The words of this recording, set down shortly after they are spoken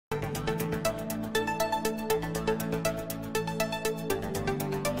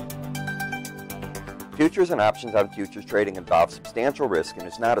Futures and options on futures trading involve substantial risk and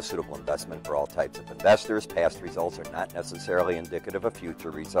is not a suitable investment for all types of investors. Past results are not necessarily indicative of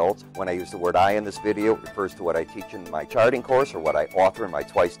future results. When I use the word I in this video, it refers to what I teach in my charting course or what I author in my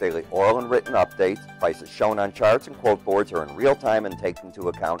twice daily oral and written updates. Prices shown on charts and quote boards are in real time and take into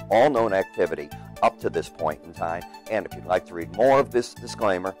account all known activity up to this point in time. And if you'd like to read more of this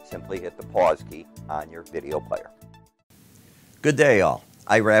disclaimer, simply hit the pause key on your video player. Good day, all.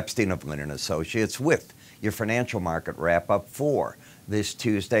 Ira Epstein of Linn Associates with your financial market wrap-up for this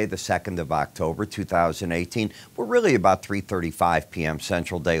Tuesday, the 2nd of October, 2018. We're really about 3:35 p.m.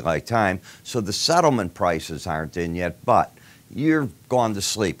 Central Daylight Time, so the settlement prices aren't in yet, but you're gone to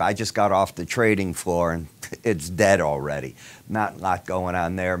sleep. I just got off the trading floor and it's dead already. Not a lot going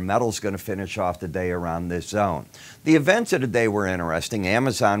on there. Metal's going to finish off the day around this zone. The events of the day were interesting.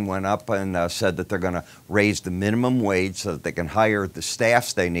 Amazon went up and said that they're going to raise the minimum wage so that they can hire the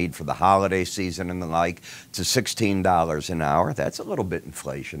staffs they need for the holiday season and the like to $16 an hour. That's a little bit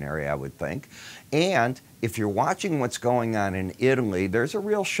inflationary, I would think. And if you're watching what's going on in Italy, there's a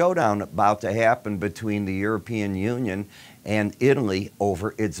real showdown about to happen between the European Union and Italy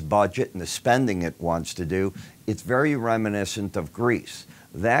over its budget and the spending it wants to do. It's very reminiscent of Greece.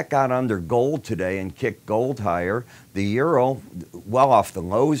 That got under gold today and kicked gold higher. The euro, well off the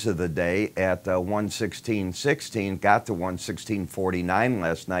lows of the day at 116.16, got to 116.49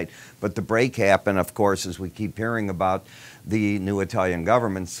 last night. But the break happened, of course, as we keep hearing about the new Italian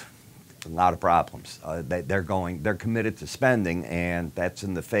government's a lot of problems. They're committed to spending, and that's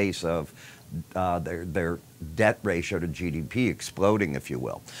in the face of their debt ratio to GDP exploding, if you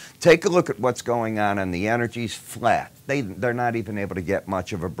will. Take a look at what's going on the energies. Flat. They're not even able to get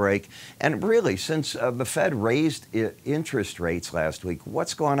much of a break. And really, since the Fed raised interest rates last week,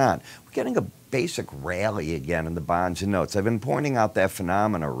 what's going on? We're getting a basic rally again in the bonds and notes. I've been pointing out that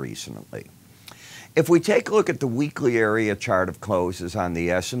phenomena recently. If we take a look at the weekly area chart of closes on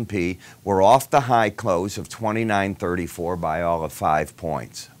the S&P, we're off the high close of 29.34 by all of 5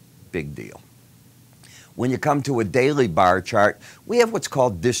 points. Big deal. When you come to a daily bar chart, we have what's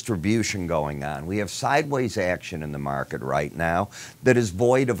called distribution going on. We have sideways action in the market right now that is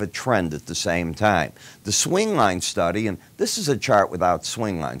void of a trend at the same time. The swing line study, and this is a chart without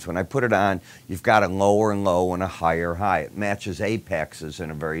swing lines. When I put it on, you've got a lower low and a higher high. It matches apexes in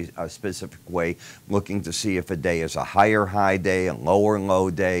a very specific way, looking to see if a day is a higher high day, a lower low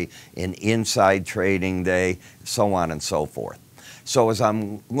day, an inside trading day, so on and so forth. So as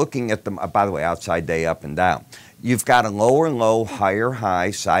I'm looking at them, by the way, outside day up and down, you've got a lower low, higher high,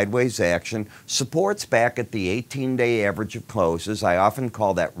 sideways action, supports back at the 18-day average of closes. I often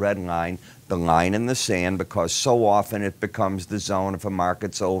call that red line the line in the sand because so often it becomes the zone if a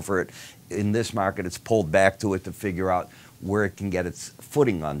market's over it. In this market, it's pulled back to it to figure out where it can get its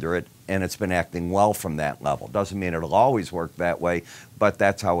footing under it, and it's been acting well from that level. Doesn't mean it'll always work that way, but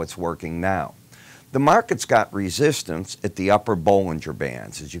that's how it's working now. The market's got resistance at the upper Bollinger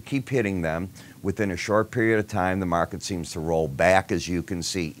Bands. As you keep hitting them, within a short period of time, the market seems to roll back, as you can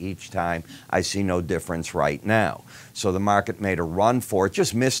see each time. I see no difference right now. So the market made a run for it,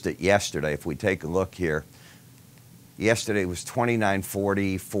 just missed it yesterday. If we take a look here, yesterday was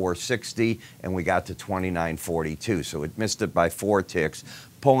 29.40, 460, and we got to 29.42. So it missed it by 4 ticks,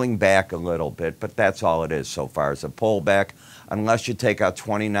 pulling back a little bit, but that's all it is so far as a pullback. Unless you take out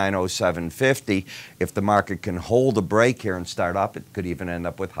 29.0750, if the market can hold a break here and start up, it could even end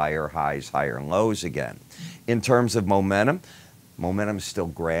up with higher highs, higher lows again. In terms of momentum, momentum is still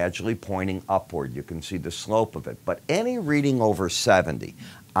gradually pointing upward. You can see the slope of it. But any reading over 70,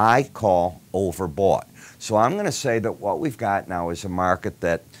 I call overbought. So I'm going to say that what we've got now is a market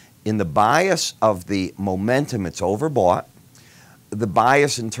that, in the bias of the momentum, it's overbought. The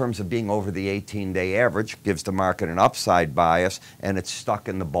bias in terms of being over the 18-day average gives the market an upside bias, and it's stuck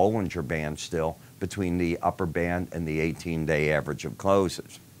in the Bollinger Band still between the upper band and the 18-day average of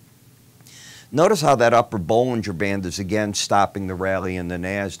closes. Notice how that upper Bollinger Band is again stopping the rally in the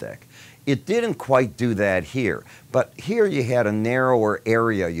NASDAQ. It didn't quite do that here, but here you had a narrower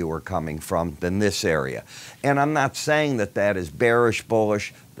area you were coming from than this area. And I'm not saying that that is bearish,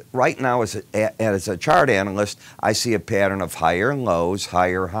 bullish. Right now, as a chart analyst, I see a pattern of higher lows,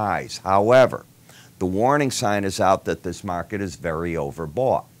 higher highs. However, the warning sign is out that this market is very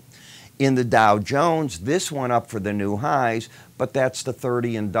overbought. In the Dow Jones, this went up for the new highs, but that's the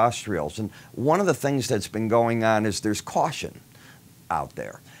 30 industrials. And one of the things that's been going on is there's caution out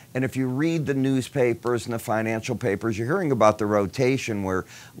there. And if you read the newspapers and the financial papers, you're hearing about the rotation where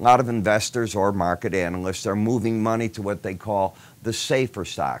a lot of investors or market analysts are moving money to what they call the safer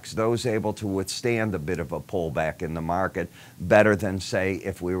stocks, those able to withstand a bit of a pullback in the market better than, say,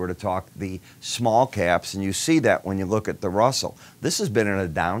 if we were to talk the small caps. And you see that when you look at the Russell. This has been in a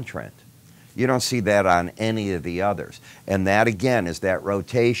downtrend. You don't see that on any of the others. And that, again, is that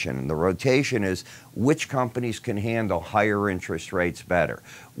rotation. And the rotation is which companies can handle higher interest rates better,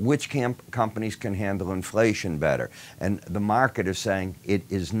 which companies can handle inflation better. And the market is saying it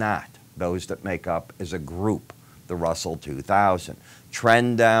is not those that make up as a group the Russell 2000.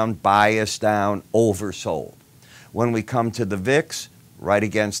 Trend down, bias down, oversold. When we come to the VIX, right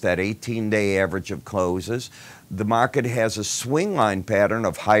against that 18-day average of closes, the market has a swing line pattern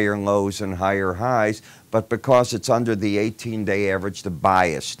of higher lows and higher highs, but because it's under the 18-day average, the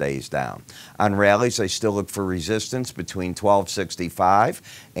bias stays down. On rallies, I still look for resistance between 1265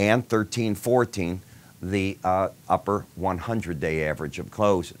 and 1314, the upper 100-day average of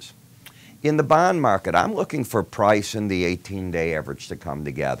closes. In the bond market, I'm looking for price and the 18-day average to come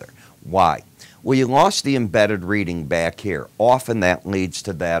together. Why? Well, you lost the embedded reading back here. Often that leads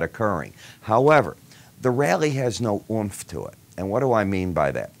to that occurring. However, the rally has no oomph to it. And what do I mean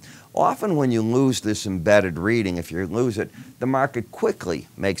by that? Often when you lose this embedded reading, if you lose it, the market quickly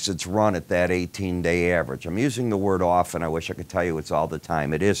makes its run at that 18-day average. I'm using the word often. I wish I could tell you it's all the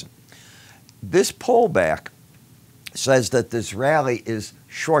time. It isn't. This pullback says that this rally is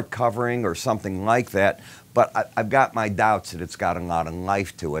short covering or something like that, but I've got my doubts that it's got a lot of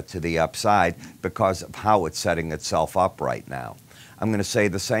life to it to the upside because of how it's setting itself up right now. I'm going to say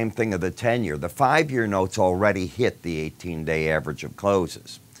the same thing of the 10-year. The 5-year notes already hit the 18-day average of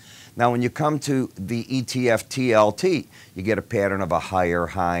closes. Now, when you come to the ETF TLT, you get a pattern of a higher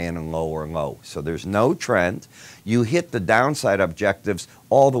high and a lower low. So there's no trend. You hit the downside objectives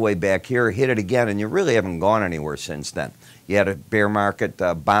all the way back here, hit it again, and you really haven't gone anywhere since then. You had a bear market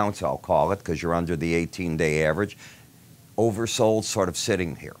bounce, I'll call it, because you're under the 18-day average. Oversold, sort of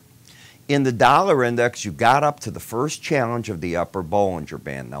sitting here. In the dollar index, you got up to the first challenge of the upper Bollinger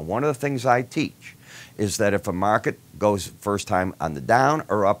Band. Now, one of the things I teach is that if a market goes first time on the down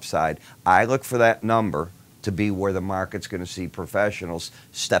or upside, I look for that number to be where the market's going to see professionals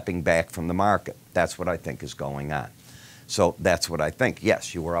stepping back from the market. That's what I think is going on. So that's what I think.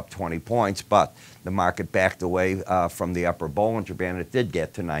 Yes, you were up 20 points, but the market backed away from the upper Bollinger Band. It did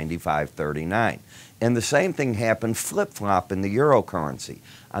get to 95.39. And the same thing happened flip-flop in the eurocurrency.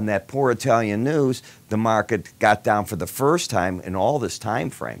 On that poor Italian news, the market got down for the first time in all this time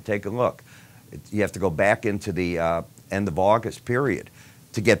frame. Take a look. You have to go back into the end of August period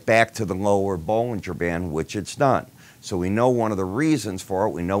to get back to the lower Bollinger Band, which it's done. So we know one of the reasons for it.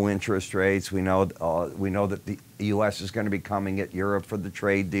 We know interest rates. We know that the U.S. is going to be coming at Europe for the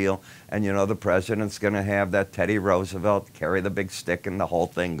trade deal. And, you know, the president's going to have that Teddy Roosevelt carry the big stick and the whole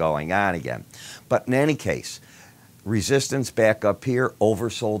thing going on again. But in any case, resistance back up here,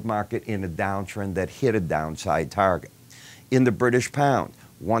 oversold market in a downtrend that hit a downside target. In the British pound,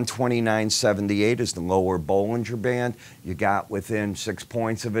 129.78 is the lower Bollinger Band. You got within 6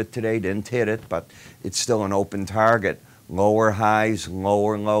 points of it today. Didn't hit it, but it's still an open target. Lower highs,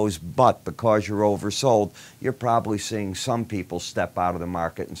 lower lows, but because you're oversold, you're probably seeing some people step out of the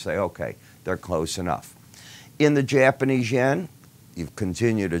market and say, okay, they're close enough. In the Japanese yen, you've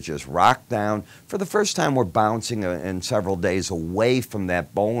continued to just rock down. For the first time, we're bouncing in several days away from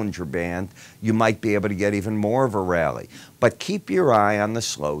that Bollinger Band. You might be able to get even more of a rally. But keep your eye on the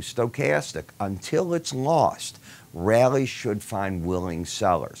slow stochastic. Until it's lost, rallies should find willing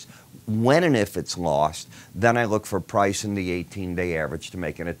sellers. When and if it's lost, then I look for price in the 18-day average to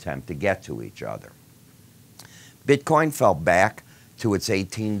make an attempt to get to each other. Bitcoin fell back to its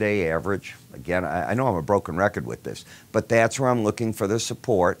 18-day average. Again, I know I'm a broken record with this, but that's where I'm looking for the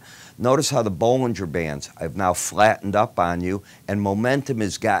support. Notice how the Bollinger Bands, I've now flattened up on you, and momentum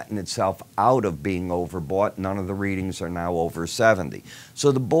has gotten itself out of being overbought. None of the readings are now over 70.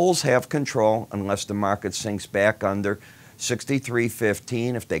 So the bulls have control unless the market sinks back under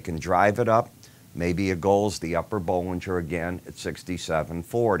 63.15. If they can drive it up, maybe a goal's the upper Bollinger again at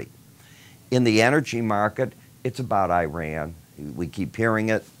 67.40. In the energy market, it's about Iran. We keep hearing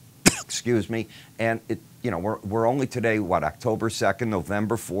it, excuse me, and we're only today, what, October 2nd,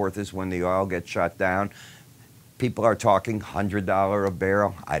 November 4th is when the oil gets shut down. People are talking $100 a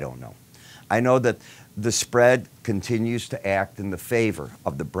barrel. I don't know. I know that the spread continues to act in the favor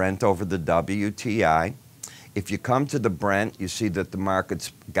of the Brent over the WTI. If you come to the Brent, you see that the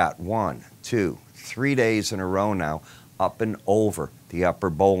market's got 1, 2, 3 days in a row now up and over the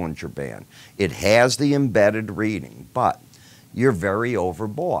upper Bollinger Band. It has the embedded reading, but you're very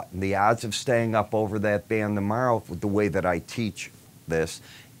overbought. And the odds of staying up over that band tomorrow, the way that I teach this,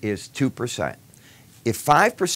 is 2%. If 5%